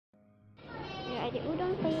the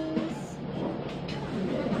udon, please.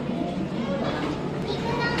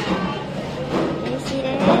 Can you see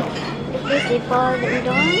that? The place they pour the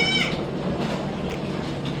udon.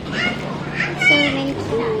 So many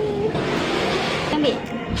cute. Ambil.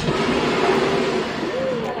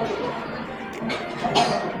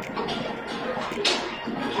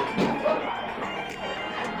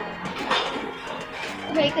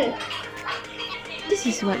 Baik ke? This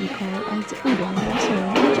is what we call as the udon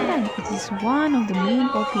restaurant in Japan. It is one of the main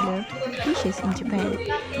popular dishes in Japan.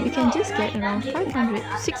 You can just get around 500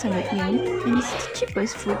 to 600 yen, and it's the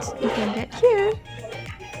cheapest foods you can get here.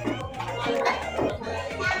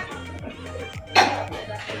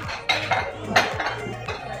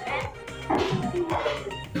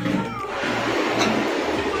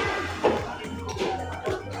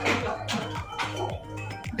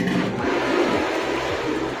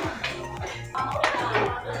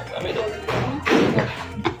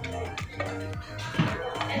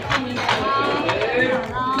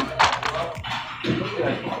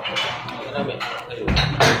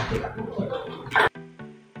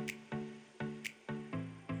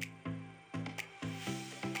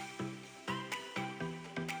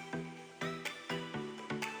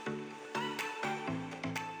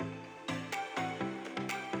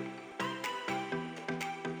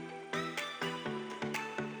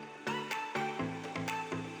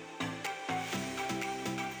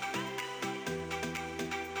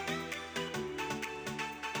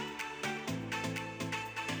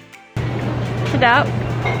 Sedap.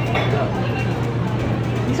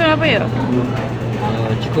 This one apa ya?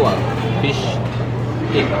 Chikuwa, fish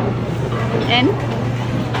cake. And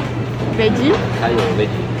veggie. Sayur,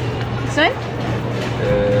 veggie. This one?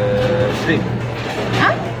 Shrimp.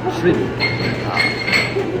 Huh? Shrimp.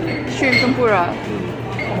 Shrimp tempura.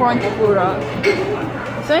 Prawn tempura.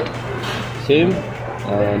 This one? Same.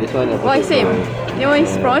 This one. Why same? That one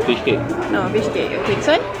is prawn? Fish cake. No, fish cake. Okay, this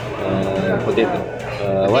one? Potato.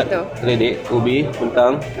 What? Potato. Keledek, ubi,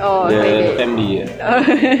 kentang. Oh, the keledek. family. Oh.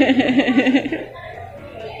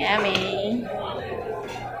 Yummy.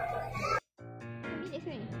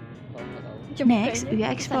 Next, we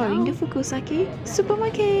are exploring the Fukusaki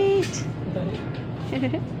supermarket.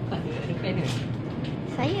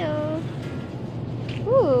 Sayur.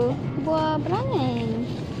 Buah berangan.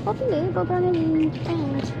 Popular buah berangan in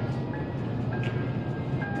Japan.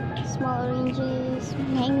 Small oranges.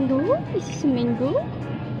 Mango? Is this a mango?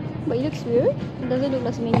 But it looks weird. It doesn't look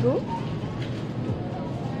like a mango.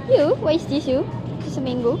 You? What is this you? Is this a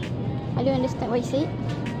mango? I don't understand what you said.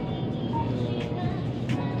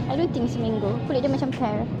 I don't think it's mango. Kulit dia macam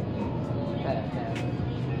pear.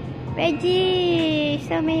 Veggie!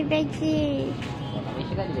 So many veggie.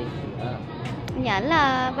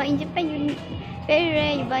 Yalah, but in Japan you very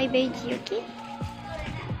rare you buy veggie, okay?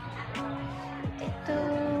 Potato.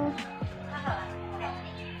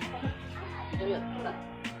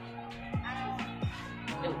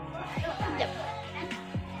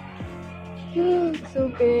 So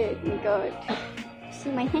big, oh my god.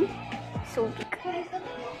 See my hand? So big.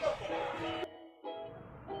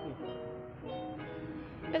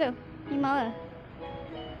 Apa tu? Limau ke?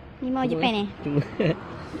 Limau Japan Cuma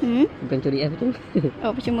bukan curi betul.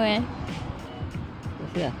 Oh, percuma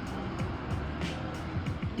Masih lah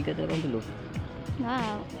 380.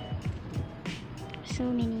 Wow. So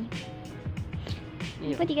many.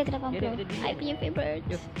 Apa 380? I punya favourite.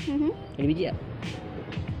 Ada biji tak?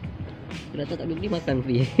 Kalau tak boleh beli makan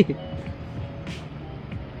free.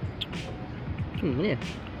 Mana?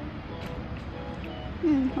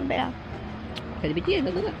 Not bad lah. Ada biji kan?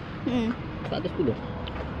 Tak tak? 410.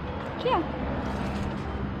 Okay lah.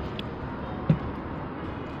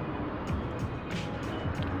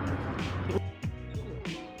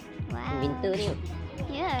 Wow. Winter ni.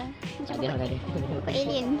 Yeah. Macam bukan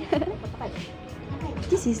alien.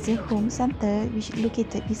 This is the home center which is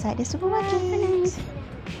located beside the supermarket.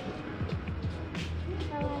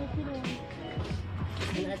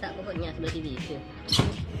 Nak letak pokoknya sebelah TV.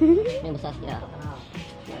 Yang besar sikit lah.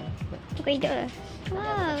 Tukar hidup lah.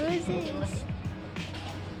 Wow, roses.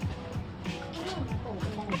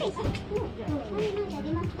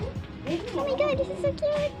 Oh my god, this is so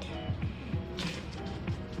cute.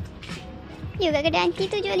 You kat kedai aunty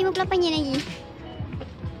tu jual 58 yen lagi.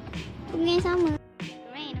 Bunga yang sama.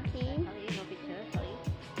 Rain, okay.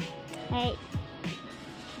 Right.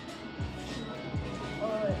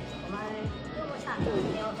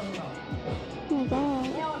 Oh my god,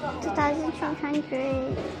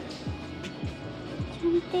 2,200.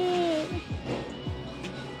 Cantik.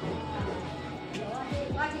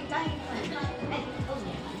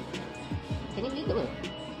 Ini beli tu apa?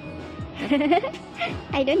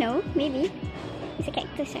 I don't know, maybe. It's a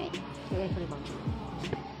cactus, right? Sorry, bang.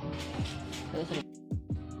 Sorry.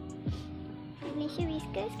 Malaysia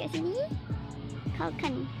whiskers kat sini. Kau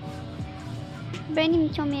kan. Brand ni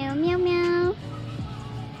macam meow meow meow.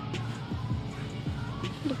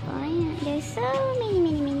 Ada banyak. There's so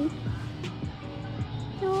many.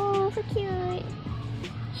 Oh, so cute.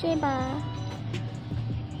 Sheba.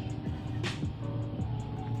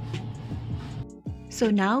 So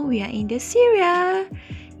now we are in the Syria.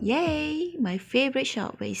 Yay! My favorite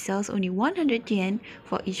shop where it sells only 100 yen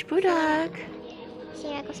for each product.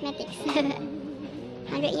 Syria Cosmetics.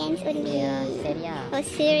 100 yens only. Syria. Oh,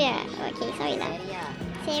 Syria. Okay, sorry lah. Syria.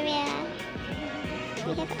 Syria.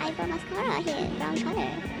 We have eyebrow mascara here, brown color.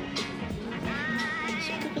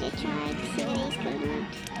 Should give it a try to see whether it's good or not.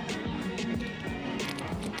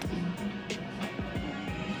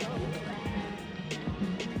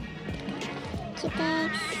 Cutex.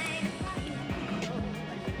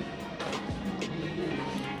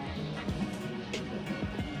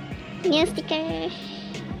 Nail sticker.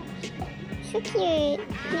 So cute.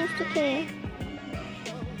 Nail sticker.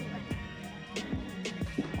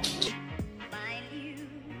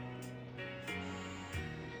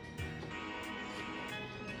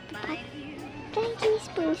 Pakai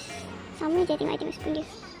spoons. Sama je tengok item spoon dia.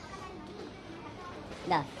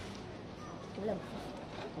 Dah. Belum.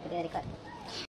 Aku tengah record.